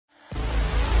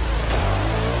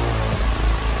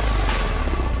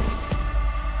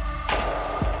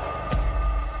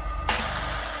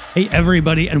Hey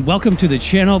everybody, and welcome to the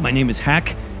channel. My name is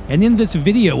Hack, and in this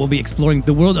video we'll be exploring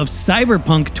the world of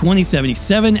Cyberpunk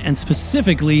 2077 and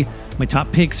specifically my top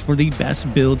picks for the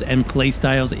best builds and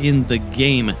playstyles in the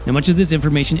game. Now, much of this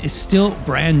information is still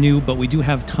brand new, but we do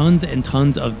have tons and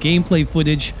tons of gameplay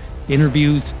footage,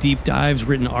 interviews, deep dives,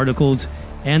 written articles,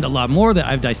 and a lot more that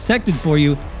I've dissected for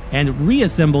you and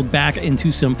reassembled back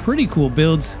into some pretty cool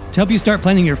builds to help you start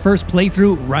planning your first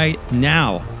playthrough right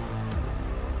now.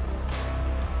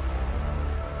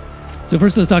 So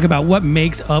first, let's talk about what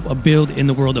makes up a build in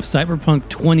the world of Cyberpunk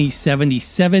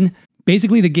 2077.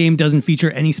 Basically, the game doesn't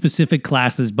feature any specific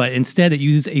classes, but instead it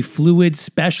uses a fluid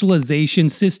specialization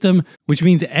system, which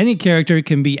means any character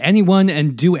can be anyone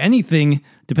and do anything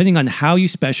depending on how you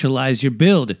specialize your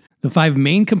build. The 5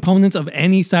 main components of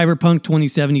any Cyberpunk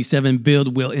 2077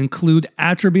 build will include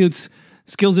attributes,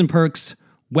 skills and perks,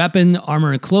 weapon,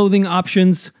 armor and clothing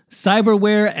options,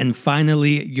 cyberware, and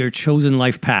finally, your chosen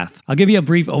life path. I'll give you a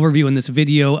brief overview in this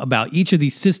video about each of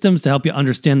these systems to help you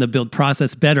understand the build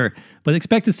process better, but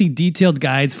expect to see detailed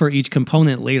guides for each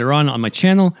component later on my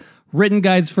channel. Written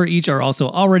guides for each are also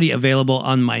already available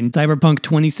on my Cyberpunk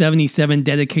 2077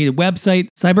 dedicated website,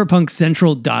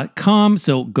 cyberpunkcentral.com,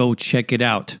 so go check it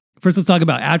out. First, let's talk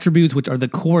about attributes, which are the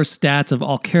core stats of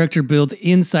all character builds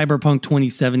in Cyberpunk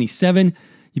 2077.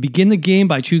 You begin the game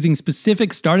by choosing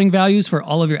specific starting values for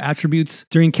all of your attributes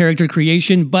during character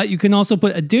creation, but you can also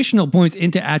put additional points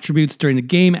into attributes during the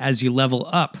game as you level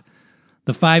up.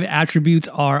 The 5 attributes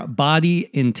are body,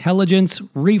 intelligence,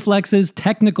 reflexes,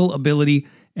 technical ability,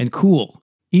 and cool.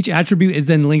 Each attribute is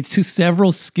then linked to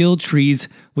several skill trees,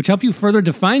 which help you further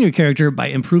define your character by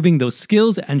improving those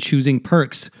skills and choosing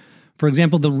perks. For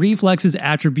example, the reflexes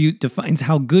attribute defines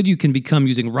how good you can become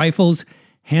using rifles,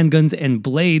 handguns, and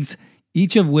blades,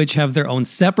 each of which have their own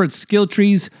separate skill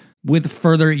trees with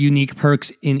further unique perks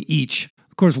in each.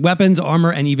 Of course, weapons,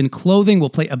 armor, and even clothing will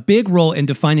play a big role in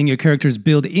defining your character's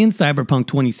build in Cyberpunk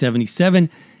 2077.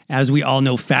 As we all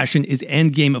know, fashion is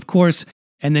endgame, of course,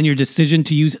 and then your decision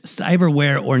to use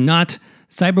cyberware or not.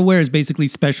 Cyberware is basically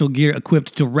special gear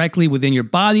equipped directly within your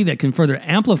body that can further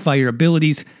amplify your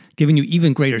abilities, giving you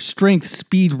even greater strength,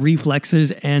 speed,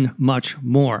 reflexes, and much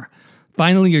more.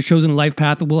 Finally, your chosen life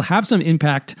path will have some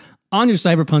impact on your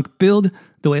Cyberpunk build,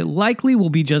 though it likely will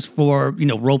be just for,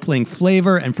 role-playing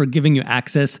flavor and for giving you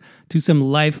access to some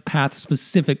life path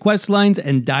specific quest lines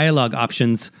and dialogue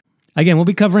options. Again, we'll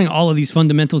be covering all of these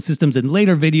fundamental systems in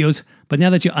later videos, but now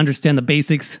that you understand the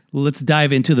basics, let's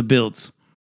dive into the builds.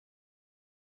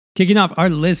 Kicking off our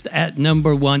list at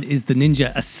number 1 is the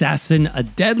Ninja Assassin, a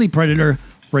deadly predator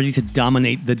ready to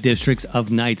dominate the districts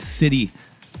of Night City.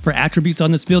 For attributes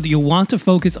on this build, you'll want to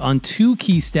focus on 2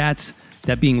 key stats,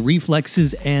 that being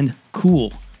reflexes and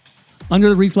cool. Under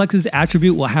the reflexes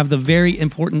attribute, we'll have the very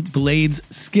important blades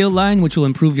skill line, which will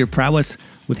improve your prowess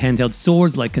with handheld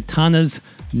swords like katanas,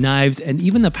 knives, and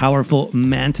even the powerful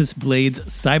mantis blades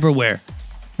cyberware.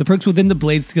 The perks within the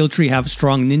blades skill tree have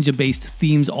strong ninja-based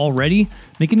themes already,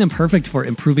 making them perfect for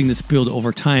improving this build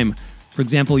over time. For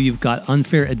example, you've got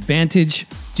Unfair Advantage,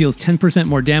 deals 10%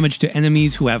 more damage to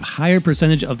enemies who have higher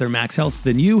percentage of their max health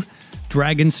than you,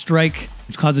 Dragon Strike,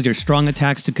 which causes your strong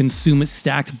attacks to consume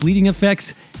stacked bleeding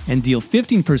effects and deal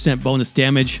 15% bonus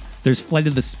damage. There's Flight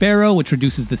of the Sparrow, which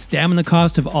reduces the stamina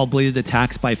cost of all bladed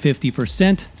attacks by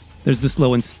 50%. There's the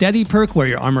Slow and Steady perk, where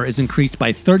your armor is increased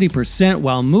by 30%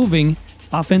 while moving.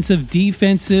 Offensive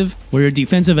Defensive, where your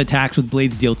defensive attacks with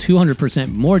blades deal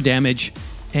 200% more damage.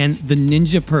 And the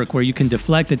Ninja perk, where you can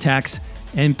deflect attacks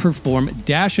and perform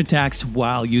dash attacks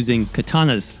while using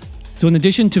katanas. So in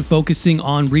addition to focusing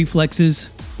on reflexes,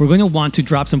 we're going to want to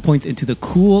drop some points into the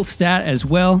cool stat as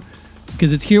well,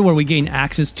 because it's here where we gain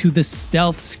access to the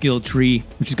stealth skill tree,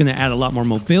 which is going to add a lot more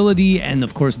mobility and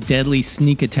of course deadly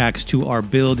sneak attacks to our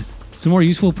build. Some more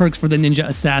useful perks for the Ninja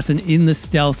Assassin in the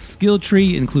stealth skill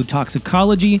tree include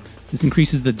Toxicology. This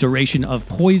increases the duration of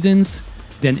poisons.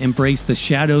 Then Embrace the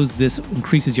Shadows. This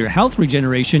increases your health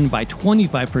regeneration by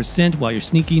 25% while you're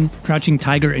sneaking. Crouching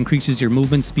Tiger increases your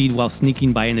movement speed while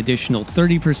sneaking by an additional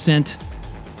 30%.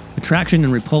 Attraction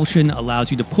and Repulsion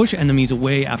allows you to push enemies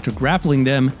away after grappling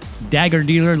them. Dagger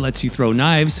Dealer lets you throw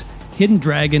knives. Hidden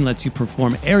Dragon lets you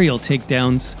perform aerial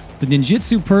takedowns. The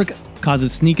Ninjutsu perk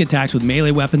causes sneak attacks with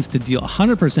melee weapons to deal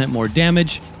 100% more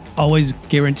damage, always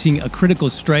guaranteeing a critical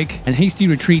strike, and Hasty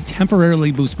Retreat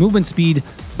temporarily boosts movement speed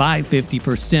by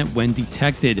 50% when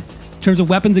detected. In terms of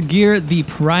weapons and gear, the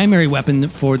primary weapon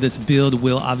for this build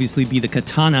will obviously be the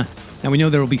katana. Now we know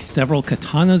there will be several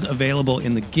katanas available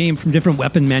in the game from different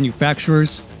weapon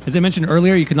manufacturers. As I mentioned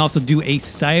earlier, you can also do a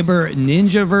cyber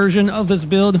ninja version of this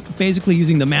build, basically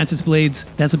using the mantis blades.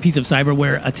 That's a piece of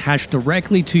cyberware attached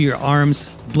directly to your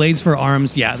arms. Blades for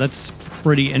arms, yeah, that's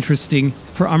pretty interesting.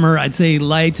 For armor, I'd say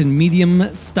light and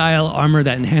medium style armor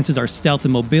that enhances our stealth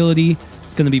and mobility.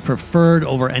 It's going to be preferred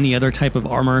over any other type of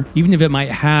armor, even if it might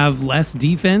have less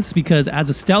defense, because as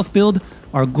a stealth build,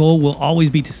 our goal will always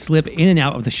be to slip in and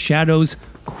out of the shadows,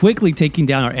 quickly taking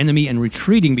down our enemy and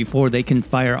retreating before they can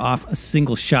fire off a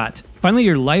single shot. Finally,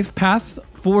 your life path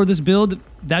for this build,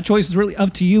 that choice is really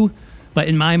up to you. But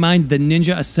in my mind, the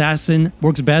Ninja Assassin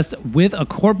works best with a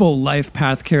corporal life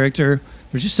path character.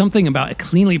 There's just something about a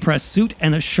cleanly pressed suit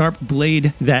and a sharp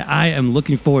blade that I am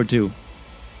looking forward to.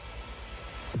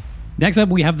 Next up,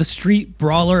 we have the Street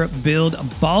Brawler build, a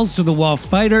balls-to-the-wall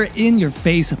fighter,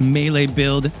 in-your-face melee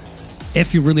build,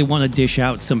 if you really want to dish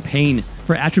out some pain.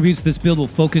 For attributes, this build will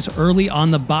focus early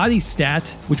on the body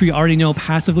stat, which we already know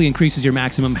passively increases your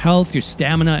maximum health, your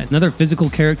stamina, and other physical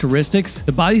characteristics.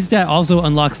 The body stat also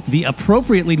unlocks the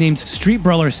appropriately named Street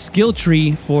Brawler skill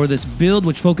tree for this build,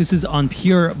 which focuses on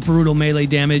pure brutal melee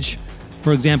damage.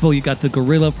 For example, you got the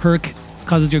Gorilla perk. This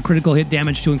causes your critical hit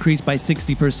damage to increase by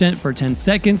 60% for 10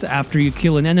 seconds after you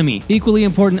kill an enemy. Equally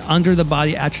important under the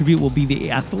body attribute will be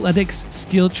the Athletics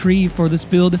skill tree for this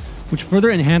build, which further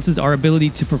enhances our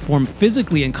ability to perform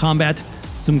physically in combat.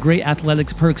 Some great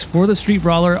athletics perks for the Street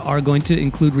Brawler are going to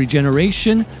include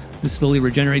Regeneration. This slowly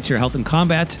regenerates your health in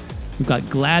combat. We've got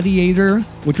Gladiator,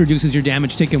 which reduces your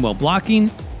damage taken while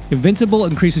blocking. Invincible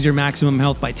increases your maximum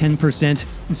health by 10%, and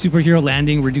Superhero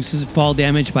Landing reduces fall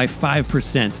damage by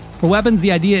 5%. For weapons,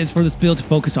 the idea is for this build to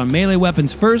focus on melee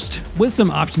weapons first, with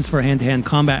some options for hand-to-hand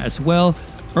combat as well.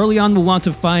 Early on, we'll want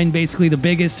to find basically the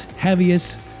biggest,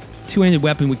 heaviest, two-handed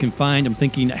weapon we can find. I'm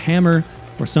thinking a hammer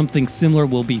or something similar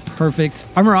will be perfect.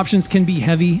 Armor options can be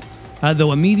heavy,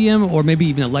 though a medium or maybe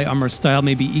even a light armor style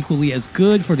may be equally as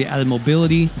good for the added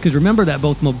mobility, because remember that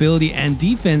both mobility and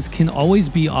defense can always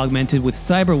be augmented with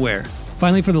cyberware.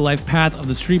 Finally, for the life path of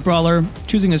the Street Brawler,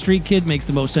 choosing a street kid makes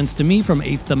the most sense to me from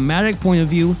a thematic point of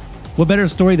view. What better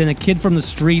story than a kid from the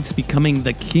streets becoming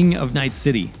the king of Night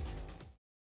City?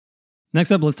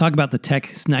 Next up, let's talk about the Tech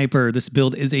Sniper. This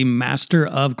build is a master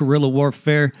of guerrilla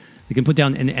warfare. They can put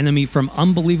down an enemy from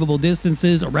unbelievable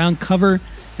distances, around cover,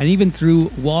 and even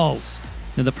through walls.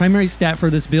 Now, the primary stat for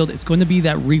this build is going to be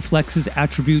that Reflexes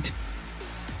attribute.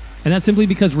 And that's simply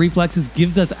because Reflexes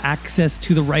gives us access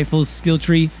to the rifle's skill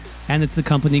tree and its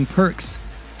accompanying perks.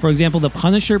 For example, the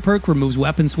Punisher perk removes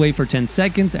weapon sway for 10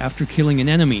 seconds after killing an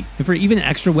enemy. And for even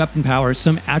extra weapon power,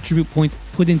 some attribute points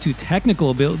put into technical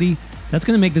ability, that's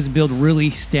going to make this build really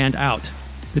stand out.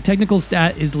 The technical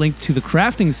stat is linked to the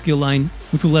crafting skill line,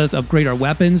 which will let us upgrade our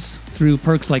weapons through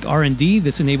perks like R&D.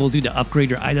 This enables you to upgrade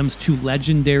your items to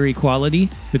legendary quality.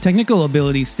 The technical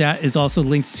ability stat is also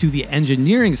linked to the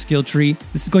engineering skill tree.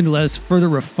 This is going to let us further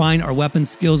refine our weapon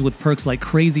skills with perks like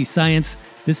Crazy Science.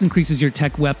 This increases your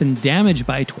tech weapon damage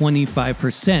by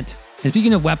 25%. And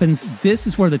speaking of weapons, this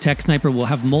is where the Tech Sniper will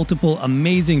have multiple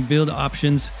amazing build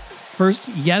options. First,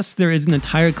 yes, there is an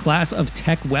entire class of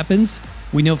tech weapons.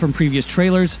 We know from previous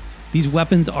trailers, these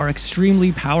weapons are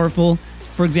extremely powerful.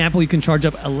 For example, you can charge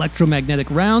up electromagnetic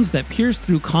rounds that pierce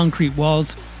through concrete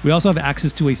walls. We also have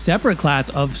access to a separate class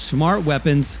of smart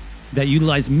weapons that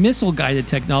utilize missile-guided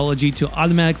technology to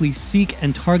automatically seek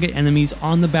and target enemies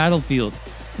on the battlefield.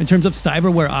 In terms of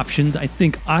cyberware options, I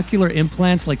think ocular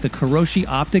implants like the Kiroshi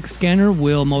optic scanner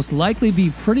will most likely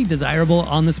be pretty desirable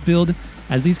on this build,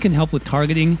 as these can help with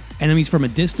targeting enemies from a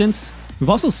distance. We've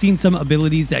also seen some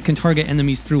abilities that can target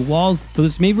enemies through walls, though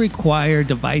this may require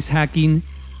device hacking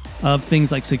of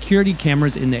things like security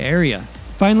cameras in the area.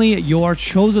 Finally, your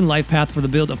chosen life path for the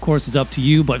build, of course, is up to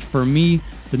you, but for me,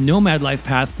 the Nomad life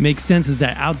path makes sense as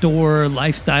that outdoor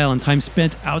lifestyle and time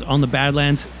spent out on the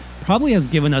Badlands probably has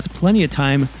given us plenty of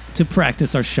time to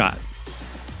practice our shot.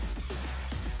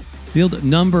 Build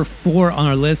number 4 on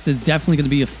our list is definitely going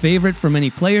to be a favorite for many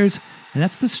players, and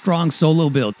that's the strong solo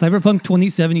build. Cyberpunk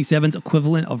 2077's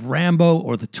equivalent of Rambo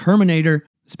or the Terminator.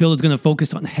 This build is going to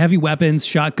focus on heavy weapons,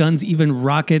 shotguns, even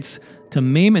rockets to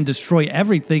maim and destroy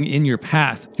everything in your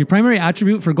path. Your primary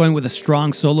attribute for going with a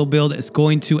strong solo build is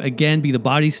going to again be the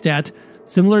body stat,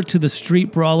 similar to the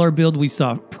Street Brawler build we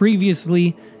saw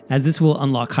previously, as this will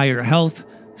unlock higher health,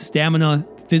 stamina,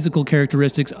 physical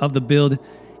characteristics of the build.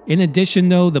 In addition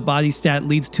though, the body stat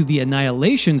leads to the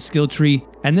Annihilation skill tree,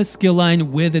 and this skill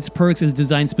line with its perks is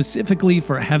designed specifically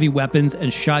for heavy weapons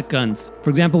and shotguns.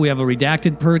 For example, we have a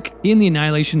redacted perk in the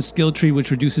Annihilation skill tree which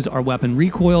reduces our weapon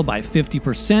recoil by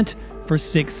 50% for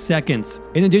 6 seconds.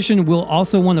 In addition, we'll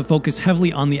also want to focus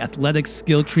heavily on the Athletics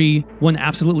skill tree. One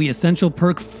absolutely essential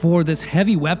perk for this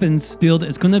heavy weapons build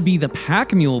is going to be the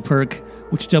Pack Mule perk,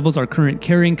 which doubles our current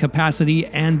carrying capacity,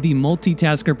 and the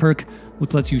Multitasker perk,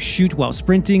 which lets you shoot while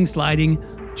sprinting, sliding,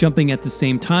 jumping at the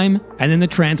same time. And then the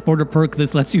Transporter perk,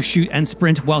 this lets you shoot and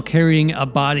sprint while carrying a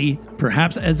body,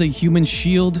 perhaps as a human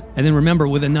shield. And then remember,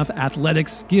 with enough athletic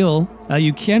skill,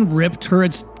 you can rip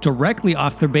turrets directly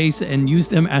off their base and use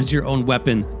them as your own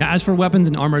weapon. Now, as for weapons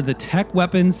and armor, the tech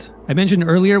weapons I mentioned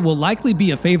earlier will likely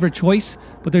be a favorite choice,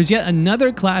 but there's yet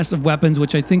another class of weapons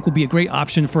which I think will be a great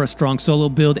option for a strong solo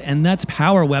build, and that's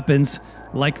power weapons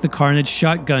like the Carnage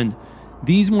shotgun.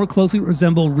 These more closely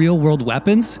resemble real-world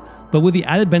weapons, but with the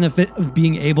added benefit of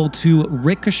being able to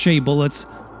ricochet bullets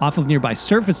off of nearby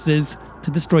surfaces to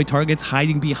destroy targets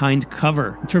hiding behind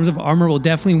cover. In terms of armor, we'll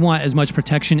definitely want as much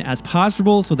protection as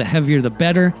possible, so the heavier the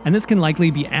better, and this can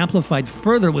likely be amplified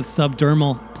further with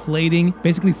subdermal plating,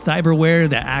 basically cyberware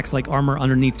that acts like armor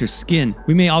underneath your skin.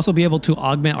 We may also be able to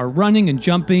augment our running and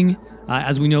jumping.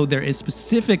 As we know, there is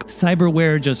specific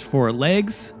cyberware just for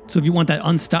legs, so if you want that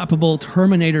unstoppable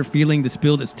Terminator feeling, this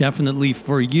build is definitely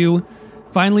for you.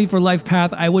 Finally, for life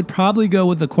path, I would probably go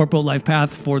with the Corporal life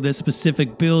path for this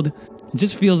specific build. It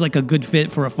just feels like a good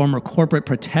fit for a former corporate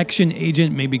protection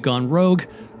agent, maybe gone rogue,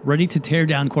 ready to tear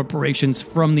down corporations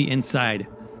from the inside.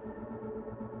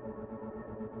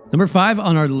 Number 5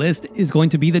 on our list is going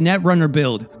to be the Netrunner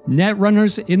build.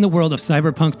 Netrunners in the world of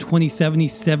Cyberpunk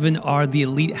 2077 are the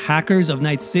elite hackers of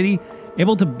Night City,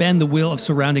 able to bend the will of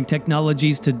surrounding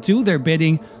technologies to do their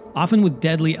bidding, often with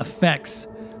deadly effects.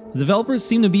 The developers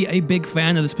seem to be a big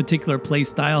fan of this particular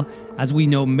playstyle, as we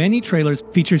know many trailers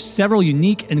feature several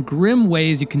unique and grim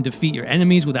ways you can defeat your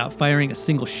enemies without firing a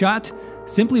single shot,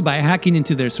 simply by hacking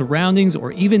into their surroundings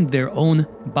or even their own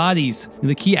bodies. And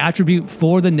the key attribute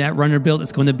for the Netrunner build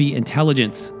is going to be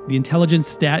intelligence. The intelligence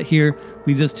stat here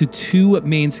leads us to 2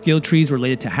 main skill trees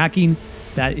related to hacking.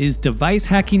 That is device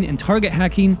hacking and target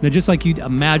hacking. Now, just like you'd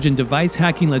imagine, device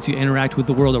hacking lets you interact with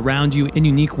the world around you in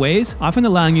unique ways, often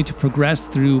allowing you to progress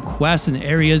through quests and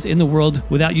areas in the world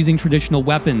without using traditional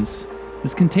weapons.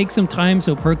 This can take some time,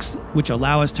 so perks which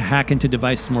allow us to hack into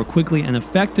devices more quickly and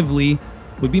effectively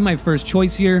would be my first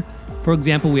choice here. For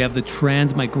example, we have the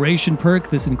Transmigration perk.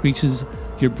 This increases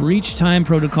your breach time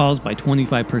protocols by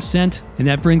 25%. And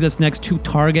that brings us next to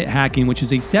target hacking, which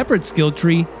is a separate skill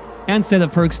tree and set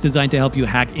of perks designed to help you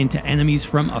hack into enemies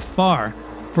from afar.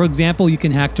 For example, you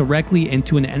can hack directly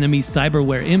into an enemy's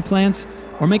cyberware implants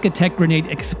or make a tech grenade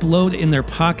explode in their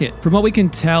pocket. From what we can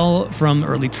tell from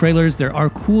early trailers, there are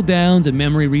cooldowns and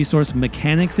memory resource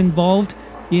mechanics involved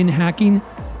in hacking.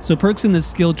 So perks in the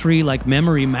skill tree like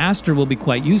Memory Master will be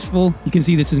quite useful. You can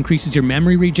see this increases your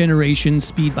memory regeneration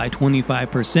speed by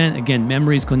 25%. Again,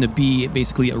 memory is going to be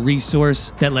basically a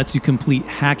resource that lets you complete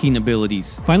hacking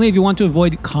abilities. Finally, if you want to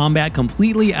avoid combat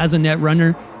completely as a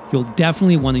Netrunner, you'll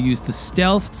definitely want to use the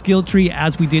Stealth skill tree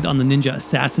as we did on the Ninja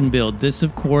Assassin build. This,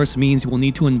 of course, means you will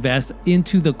need to invest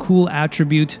into the cool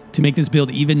attribute to make this build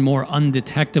even more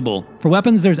undetectable. For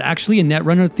weapons, there's actually a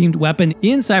Netrunner themed weapon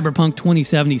in Cyberpunk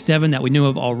 2077 that we know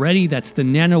of already. That's the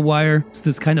Nanowire. It's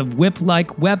this kind of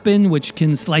whip-like weapon which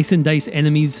can slice and dice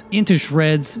enemies into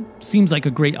shreds. Seems like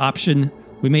a great option.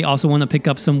 We may also want to pick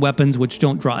up some weapons which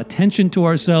don't draw attention to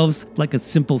ourselves, like a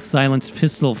simple silenced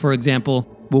pistol, for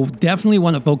example. We'll definitely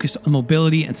want to focus on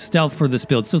mobility and stealth for this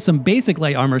build, so some basic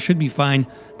light armor should be fine,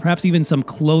 perhaps even some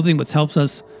clothing which helps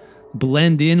us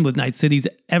blend in with Night City's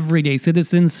everyday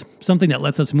citizens, something that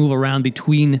lets us move around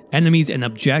between enemies and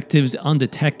objectives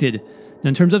undetected. Now,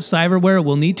 in terms of cyberware,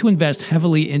 we'll need to invest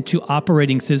heavily into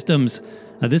operating systems.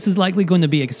 Now, this is likely going to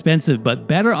be expensive, but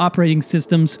better operating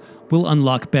systems will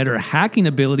unlock better hacking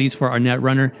abilities for our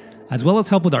Netrunner, as well as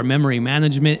help with our memory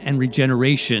management and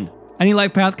regeneration. Any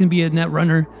life path can be a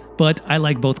Netrunner, but I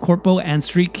like both Corpo and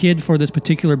Street Kid for this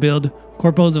particular build.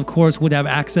 Corpos, of course, would have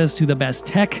access to the best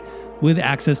tech, with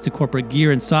access to corporate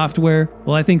gear and software.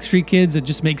 Well, I think Street Kids, it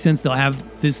just makes sense they'll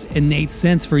have this innate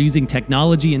sense for using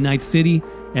technology in Night City,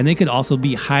 and they could also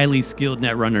be highly skilled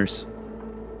Netrunners.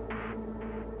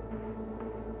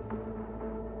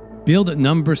 Build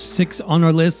number 6 on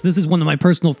our list. This is one of my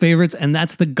personal favorites, and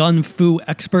that's the Gun Fu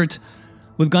Expert.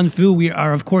 With Gun Fu, we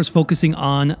are of course focusing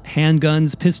on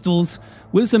handguns, pistols,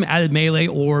 with some added melee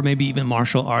or maybe even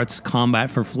martial arts combat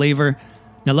for flavor.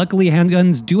 Now, luckily,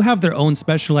 handguns do have their own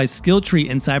specialized skill tree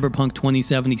in Cyberpunk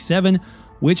 2077,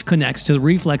 which connects to the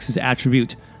Reflexes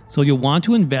attribute. so you'll want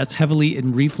to invest heavily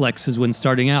in reflexes when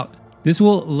starting out. This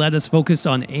will let us focus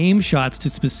on aim shots to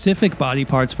specific body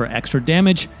parts for extra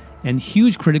damage and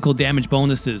huge critical damage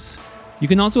bonuses. You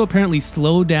can also apparently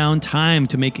slow down time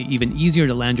to make it even easier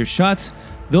to land your shots,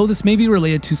 though this may be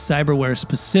related to cyberware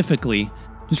specifically.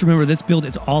 Just remember, this build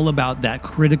is all about that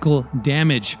critical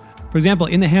damage. For example,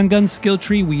 in the handgun skill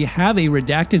tree, we have a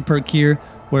redacted perk here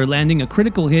where landing a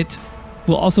critical hit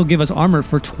will also give us armor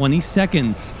for 20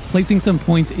 seconds. Placing some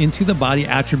points into the body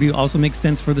attribute also makes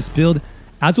sense for this build,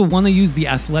 as we'll want to use the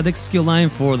athletics skill line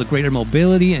for the greater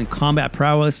mobility and combat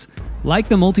prowess. Like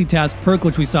the multitask perk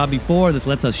which we saw before, this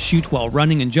lets us shoot while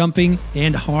running and jumping,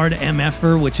 and hard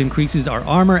MFer, which increases our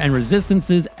armor and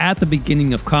resistances at the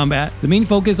beginning of combat. The main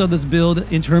focus of this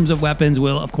build in terms of weapons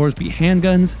will of course be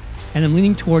handguns, and I'm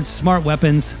leaning towards smart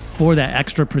weapons for that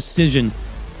extra precision.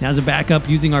 Now, as a backup,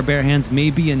 using our bare hands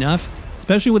may be enough,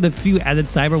 especially with a few added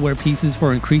cyberware pieces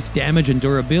for increased damage and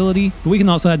durability, but we can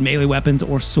also add melee weapons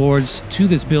or swords to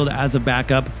this build as a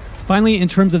backup. Finally, in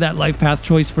terms of that life path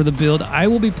choice for the build, I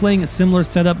will be playing a similar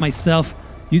setup myself,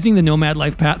 using the Nomad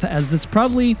life path, as this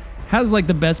probably has like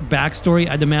the best backstory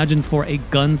I'd imagine for a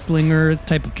gunslinger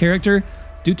type of character,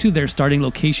 due to their starting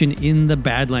location in the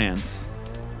Badlands.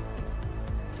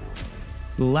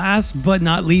 Last but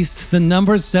not least, the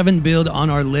number 7 build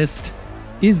on our list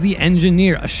is the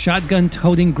Engineer, a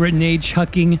shotgun-toting,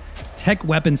 grenade-chucking tech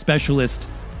weapon specialist.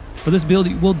 For this build,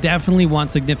 you will definitely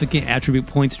want significant attribute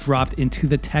points dropped into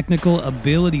the technical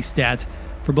ability stat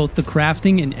for both the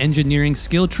crafting and engineering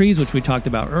skill trees, which we talked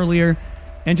about earlier.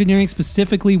 Engineering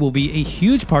specifically will be a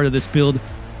huge part of this build,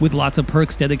 with lots of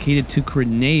perks dedicated to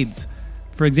grenades.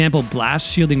 For example,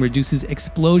 blast shielding reduces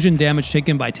explosion damage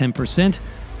taken by 10%,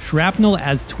 shrapnel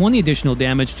adds 20 additional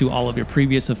damage to all of your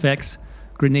previous effects,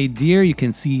 Grenadier, you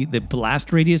can see the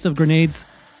blast radius of grenades,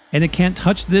 and it can't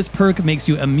touch this perk makes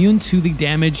you immune to the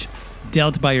damage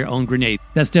dealt by your own grenade.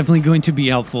 That's definitely going to be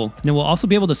helpful. Now we'll also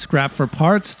be able to scrap for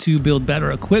parts to build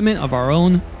better equipment of our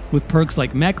own with perks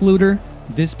like Mech Looter.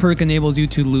 This perk enables you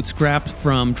to loot scrap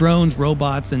from drones,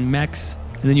 robots, and mechs,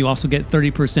 and then you also get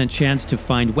 30% chance to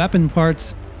find weapon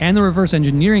parts, and the reverse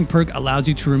engineering perk allows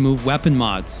you to remove weapon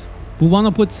mods. We'll want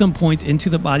to put some points into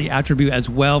the body attribute as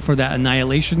well for that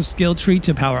annihilation skill tree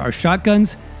to power our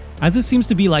shotguns, as this seems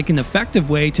to be like an effective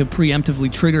way to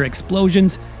preemptively trigger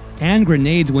explosions and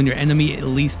grenades when your enemy at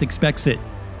least expects it.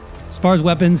 As far as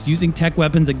weapons, using tech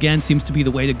weapons again seems to be the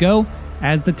way to go,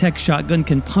 as the tech shotgun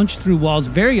can punch through walls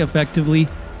very effectively,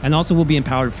 and also will be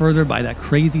empowered further by that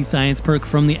crazy science perk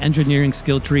from the engineering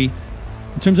skill tree.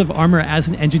 In terms of armor, as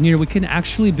an engineer, we can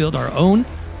actually build our own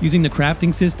using the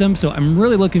crafting system, so I'm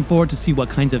really looking forward to see what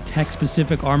kinds of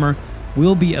tech-specific armor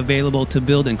will be available to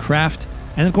build and craft.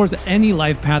 And of course, any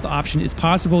life path option is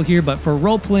possible here, but for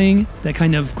role-playing, that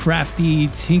kind of crafty,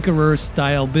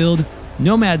 tinkerer-style build,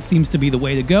 Nomad seems to be the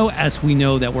way to go, as we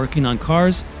know that working on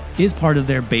cars is part of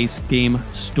their base game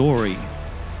story.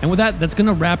 And with that, that's going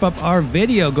to wrap up our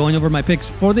video going over my picks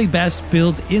for the best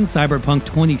builds in Cyberpunk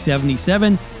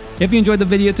 2077. If you enjoyed the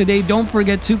video today, don't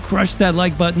forget to crush that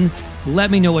like button.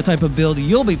 Let me know what type of build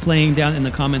you'll be playing down in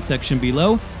the comment section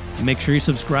below. And make sure you're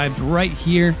subscribed right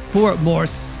here for more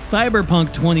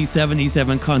Cyberpunk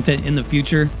 2077 content in the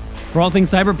future. For all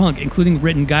things Cyberpunk, including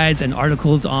written guides and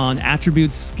articles on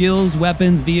attributes, skills,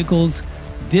 weapons, vehicles,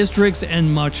 districts,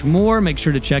 and much more, make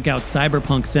sure to check out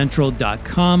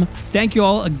cyberpunkcentral.com. Thank you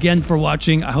all again for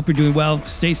watching. I hope you're doing well.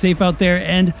 Stay safe out there,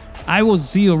 and I will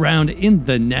see you around in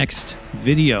the next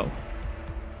video.